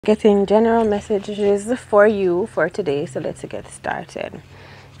Getting general messages for you for today, so let's get started.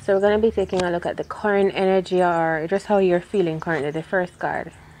 So we're going to be taking a look at the current energy, or just how you're feeling currently, the first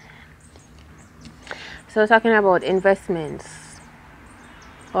card. So talking about investments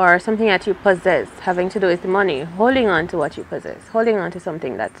or something that you possess having to do with money, holding on to what you possess, holding on to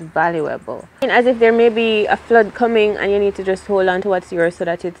something that's valuable, and as if there may be a flood coming and you need to just hold on to what's yours so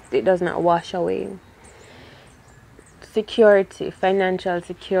that it does not wash away. Security, financial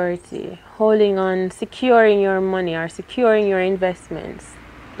security, holding on, securing your money or securing your investments.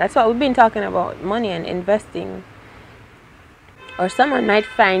 That's what we've been talking about, money and investing. Or someone might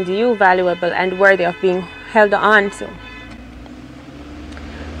find you valuable and worthy of being held on to.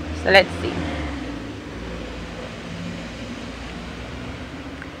 So let's see.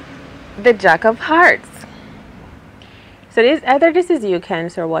 The Jack of Hearts. So either this is you,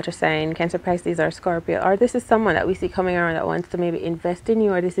 Cancer, water sign, Cancer, Pisces, or Scorpio, or this is someone that we see coming around that wants to maybe invest in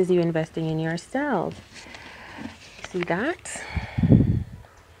you, or this is you investing in yourself. See that?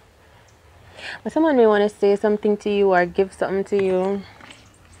 But someone may want to say something to you or give something to you.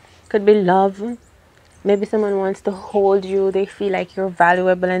 Could be love. Maybe someone wants to hold you. They feel like you're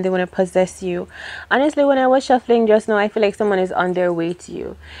valuable and they want to possess you. Honestly, when I was shuffling just now, I feel like someone is on their way to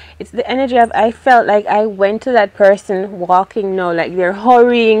you. It's the energy of, I felt like I went to that person walking now, like they're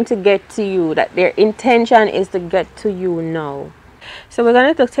hurrying to get to you, that their intention is to get to you now. So we're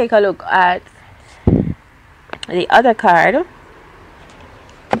going to take a look at the other card,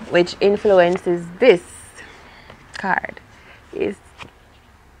 which influences this card, is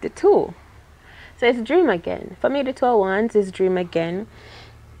the Two. So it's dream again. For me, the Two of Wands is dream again.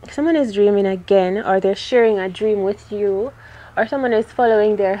 Someone is dreaming again, or they're sharing a dream with you, or someone is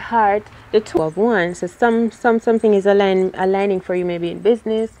following their heart. The Two of Wands. So something is aligning for you, maybe in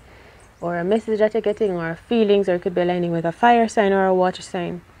business, or a message that you're getting, or feelings, or it could be aligning with a fire sign or a water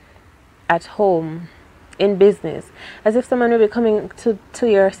sign. At home, in business, as if someone will be coming to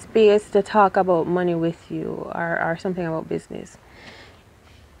your space to talk about money with you, or something about business,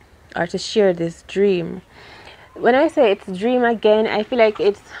 or to share this dream. When I say it's dream again, I feel like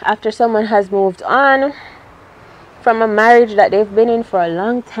it's after someone has moved on from a marriage that they've been in for a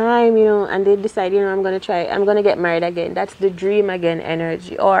long time, and they decide, I'm going to get married again. That's the dream again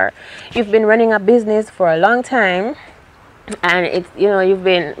energy. Or you've been running a business for a long time and it's, you've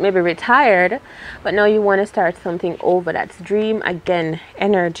been maybe retired, but now you want to start something over. That's dream again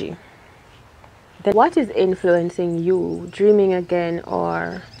energy. Then what is influencing you dreaming again,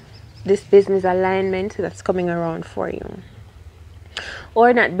 or this business alignment that's coming around for you?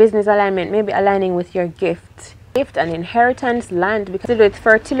 Or not business alignment, maybe aligning with your gift, and inheritance, land, because with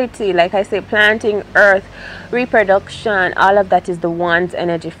fertility, like I say, planting, earth, reproduction, all of that is the Wands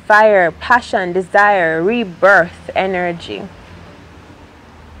energy. Fire, passion, desire, rebirth energy.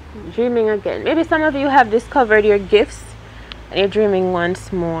 Dreaming again. Maybe some of you have discovered your gifts and you're dreaming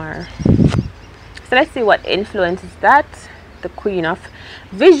once more. So let's see what influences that. The Queen of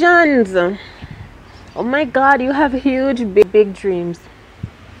Visions. Oh my God, you have huge, big dreams.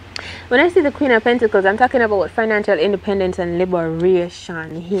 When I see the Queen of Pentacles, I'm talking about financial independence and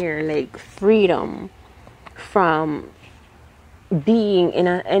liberation here, like freedom from being in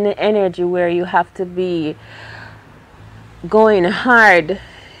an energy where you have to be going hard.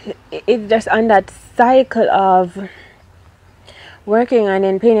 It's just on that cycle of working and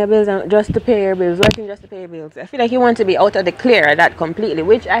then paying your bills and just to pay your bills, working just to pay your bills. I feel like you want to be out of the clear of that completely,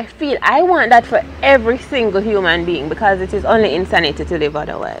 which I feel I want that for every single human being, because it is only insanity to live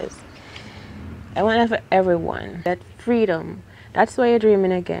otherwise. I want that for everyone, that freedom. That's why you're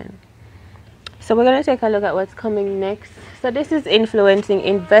dreaming again. So we're going to take a look at what's coming next. So this is influencing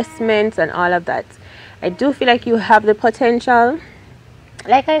investments and all of that. I do feel like you have the potential.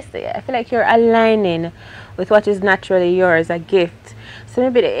 Like I say, I feel like you're aligning with what is naturally yours, a gift. So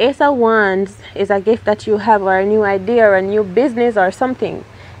maybe the Ace of Wands is a gift that you have, or a new idea, or a new business, or something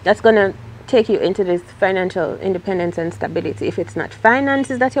that's going to take you into this financial independence and stability. If it's not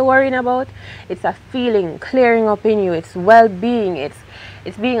finances that you're worrying about, it's a feeling clearing up in you. It's well-being.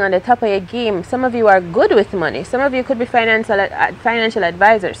 It's being on the top of your game. Some of you are good with money. Some of you could be financial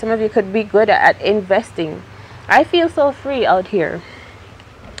advisors. Some of you could be good at investing. I feel so free out here.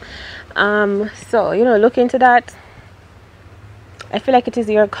 So look into that. I feel like it is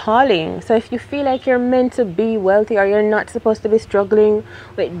your calling. So if you feel like you're meant to be wealthy, or you're not supposed to be struggling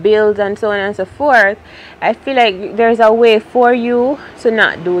with bills and so on and so forth, I feel like there's a way for you to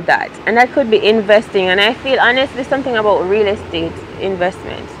not do that. And that could be investing. And I feel honestly something about real estate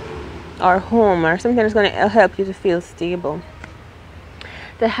investments, or home, or something that's going to help you to feel stable.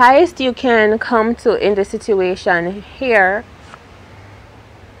 The highest you can come to in the situation here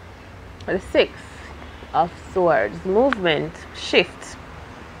The Six of Swords, movement, shift,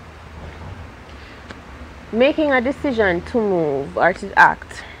 making a decision to move or to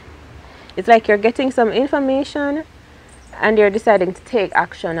act. It's like you're getting some information and you're deciding to take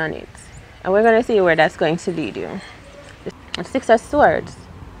action on it. And we're going to see where that's going to lead you. The Six of Swords.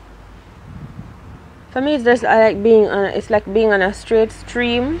 For me, it's just like being on, it's like being on a straight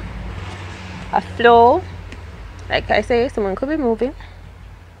stream, a flow. Like I say, someone could be moving,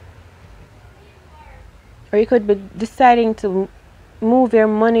 or you could be deciding to move your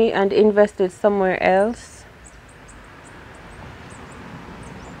money and invest it somewhere else.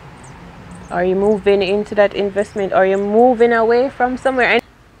 Are you moving into that investment, or you're moving away from somewhere?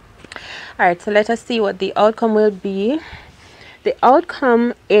 Alright, so let us see what the outcome will be. The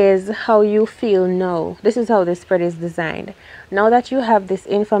outcome is how you feel now. This is how this spread is designed. Now that you have this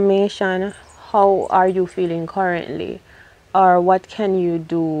information, how are you feeling currently? Or what can you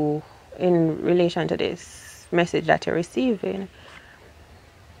do in relation to this message that you're receiving?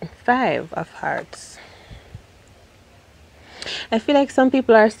 Five of Hearts. I feel like some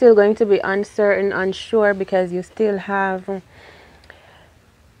people are still going to be uncertain, unsure, because you still have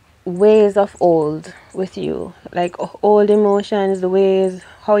ways of old with you, like old emotions, the ways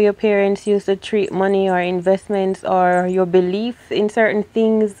how your parents used to treat money or investments, or your belief in certain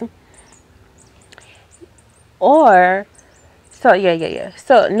things. Or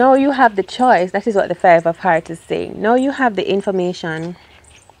so now you have the choice. That is what the Five of Hearts is saying. Now you have the information.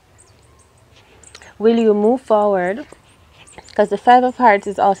 Will you move forward? Because the Five of Hearts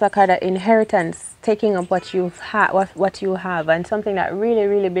is also a card of inheritance, taking up what you've what you have, and something that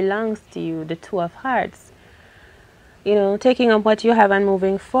really belongs to you. The Two of Hearts, you know, taking up what you have and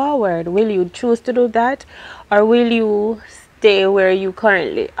moving forward. Will you choose to do that, or will you stay where you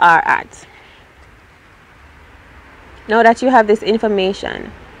currently are at? Now that you have this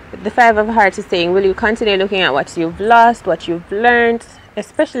information, the Five of Hearts is saying, will you continue looking at what you've lost, what you've learned,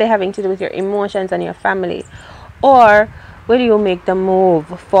 especially having to do with your emotions and your family, or will you make the move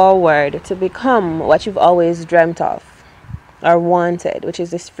forward to become what you've always dreamt of or wanted, which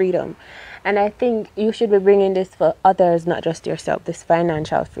is this freedom? And I think you should be bringing this for others, not just yourself. This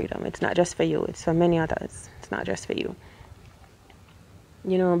financial freedom, it's not just for you, it's for many others. It's not just for you.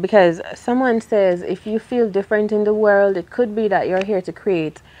 You know, because someone says if you feel different in the world, it could be that you're here to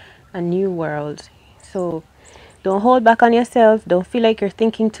create a new world. So don't hold back on yourself. Don't feel like you're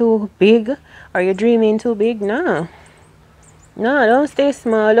thinking too big or you're dreaming too big. No, don't stay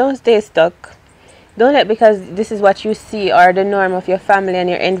small. Don't stay stuck. Don't let, because this is what you see or the norm of your family and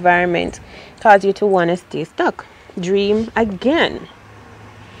your environment, cause you to want to stay stuck. Dream again.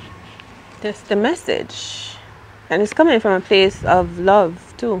 That's the message. And it's coming from a place of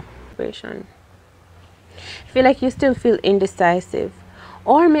love too. I feel like you still feel indecisive.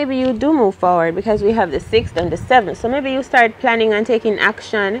 Or maybe you do move forward, because we have the 6th and the 7th. So maybe you start planning on taking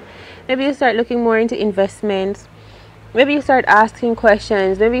action. Maybe you start looking more into investments. Maybe you start asking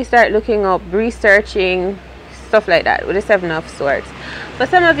questions. Maybe you start looking up, researching, stuff like that with the 7 of Swords. For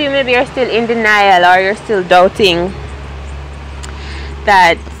some of you, maybe you're still in denial, or you're still doubting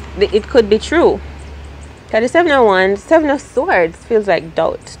that it could be true. Because the 7 of Wands, 7 of Swords feels like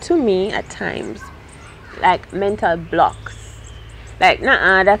doubt to me at times. Like mental blocks. Like,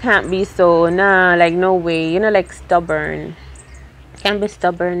 nah, that can't be so. Nah, like, no way. You know, like stubborn. Can be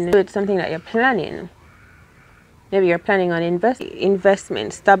stubborn. It's something that you're planning. Maybe you're planning on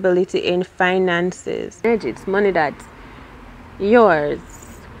investment, stability in finances. It's money that's yours.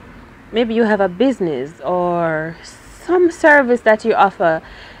 Maybe you have a business or some service that you offer.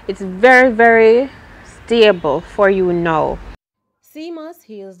 It's very stable for you now. Sea moss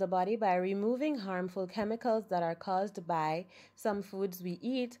heals the body by removing harmful chemicals that are caused by some foods we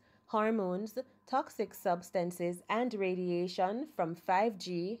eat, hormones, toxic substances, and radiation from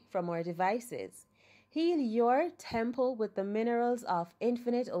 5G from our devices. Heal your temple with the minerals of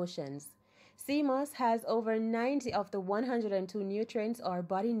infinite oceans. Sea moss has over 90 of the 102 nutrients our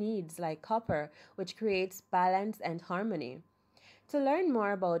body needs, like copper, which creates balance and harmony. To learn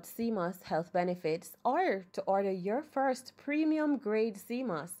more about sea moss health benefits, or to order your first premium grade sea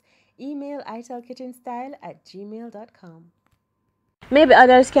moss, email italkitchenstyle@gmail.com. Maybe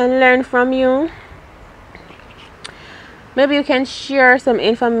others can learn from you. Maybe you can share some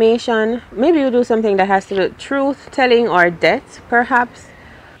information. Maybe you do something that has to do with truth telling or death, perhaps.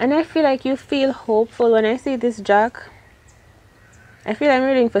 And I feel like you feel hopeful when I see this Jack. I feel I'm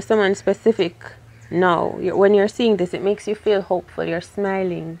reading for someone specific. No, when you're seeing this, it makes you feel hopeful. You're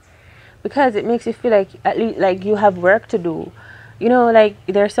smiling because it makes you feel like at least like you have work to do. you know, like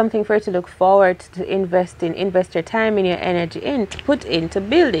there's something for you to look forward to invest in, invest your time and your energy in, to put into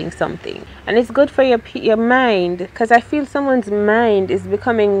building something. And it's good for your mind, because I feel someone's mind is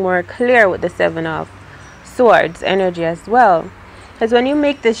becoming more clear with the Seven of Swords energy as well. Because when you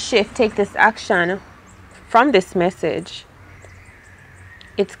make this shift, take this action from this message,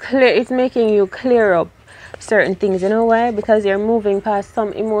 it's clear, it's making you clear up certain things. You know why? Because you're moving past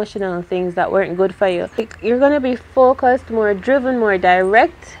some emotional things that weren't good for you. Like, you're gonna be focused, more driven, more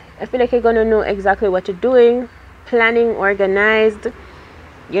direct. I feel like you're gonna know exactly what you're doing, planning, organized.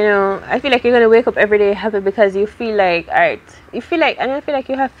 You know, I feel like you're gonna wake up every day happy because you feel like, alright, you feel like, and I feel like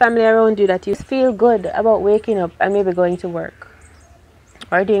you have family around you that you feel good about waking up and maybe going to work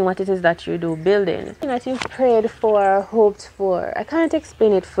or doing what it is that you do, building that you've prayed for, hoped for. I can't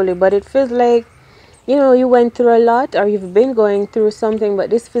explain it fully, but it feels like, you know, you went through a lot, or you've been going through something, but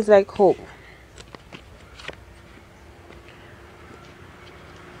this feels like hope.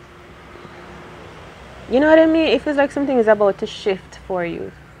 You know what I mean? It feels like something is about to shift for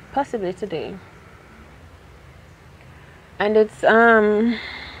you, possibly today. And it's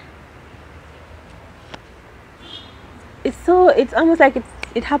almost like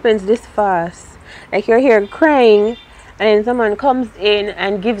it happens this fast. Like you're here crying, and then someone comes in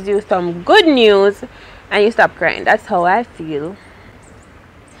and gives you some good news, and you stop crying. That's how I feel.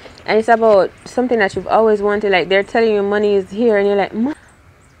 And it's about something that you've always wanted. Like they're telling you money is here, and you're like,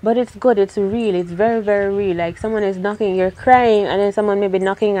 but it's good, it's real, it's very, very real. Like someone is knocking, you're crying, and then someone may be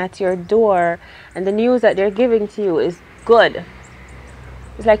knocking at your door, and the news that they're giving to you is good.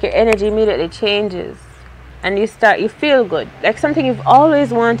 It's like your energy immediately changes, and you feel good, like something you've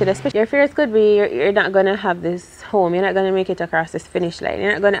always wanted. Especially your fears could be you're not gonna have this home, you're not gonna make it across this finish line,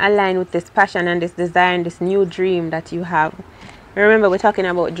 you're not gonna align with this passion and this desire and this new dream that you have. Remember, we're talking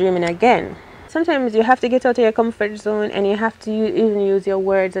about dreaming again. Sometimes you have to get out of your comfort zone, and you have to even use your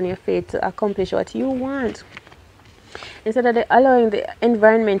words and your faith to accomplish what you want, instead of allowing the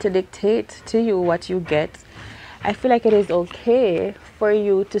environment to dictate to you what you get. I feel like it is okay for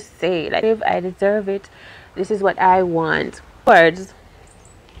you to say, like, if I deserve it, this is what I want. Words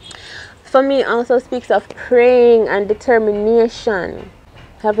for me also speaks of praying and determination,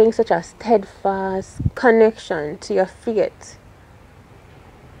 having such a steadfast connection to your faith.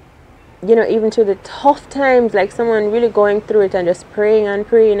 You know, even through the tough times, like someone really going through it and just praying and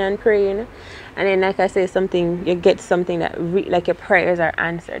praying and praying, and then, like I say, something, you get something that like your prayers are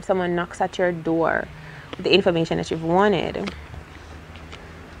answered. Someone knocks at your door with the information that you've wanted.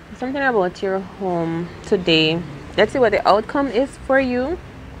 Something about your home today. Let's see what the outcome is for you.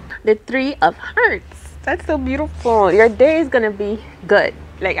 The Three of Hearts. That's so beautiful. Your day is gonna be good.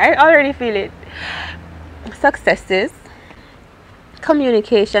 Like, I already feel it. Successes,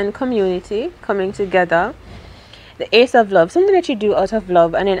 communication, community coming together. The Ace of Love, something that you do out of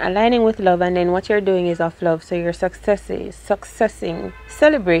love, and then aligning with love, and then what you're doing is of love. So you're successing,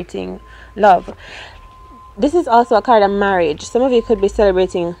 celebrating love. This is also a card of marriage. Some of you could be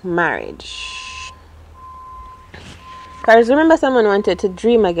celebrating marriage. Because remember, someone wanted to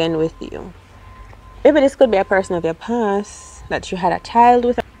dream again with you. Maybe this could be a person of your past that you had a child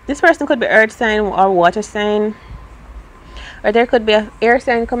with. This person could be earth sign or water sign. Or there could be an air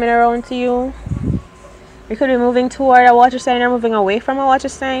sign coming around to you. You could be moving toward a water sign or moving away from a water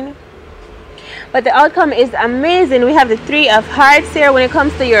sign. But the outcome is amazing. We have the Three of Hearts here when it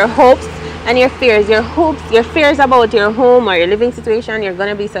comes to your hopes and your fears. Your hopes, your fears about your home or your living situation, you're going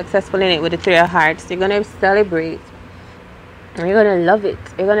to be successful in it with the Three of Hearts. You're going to celebrate. And you're going to love it.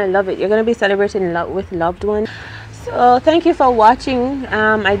 You're going to love it. You're going to be celebrating with loved ones. So thank you for watching.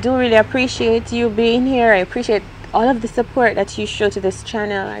 I do really appreciate you being here. I appreciate all of the support that you show to this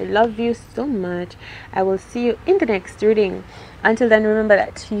channel. I love you so much. I will see you in the next reading. Until then, remember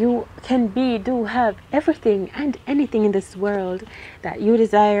that you can be, do, have everything and anything in this world that you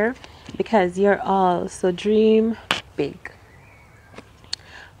desire, because you're all. So dream big.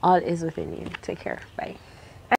 All is within you. Take care. Bye.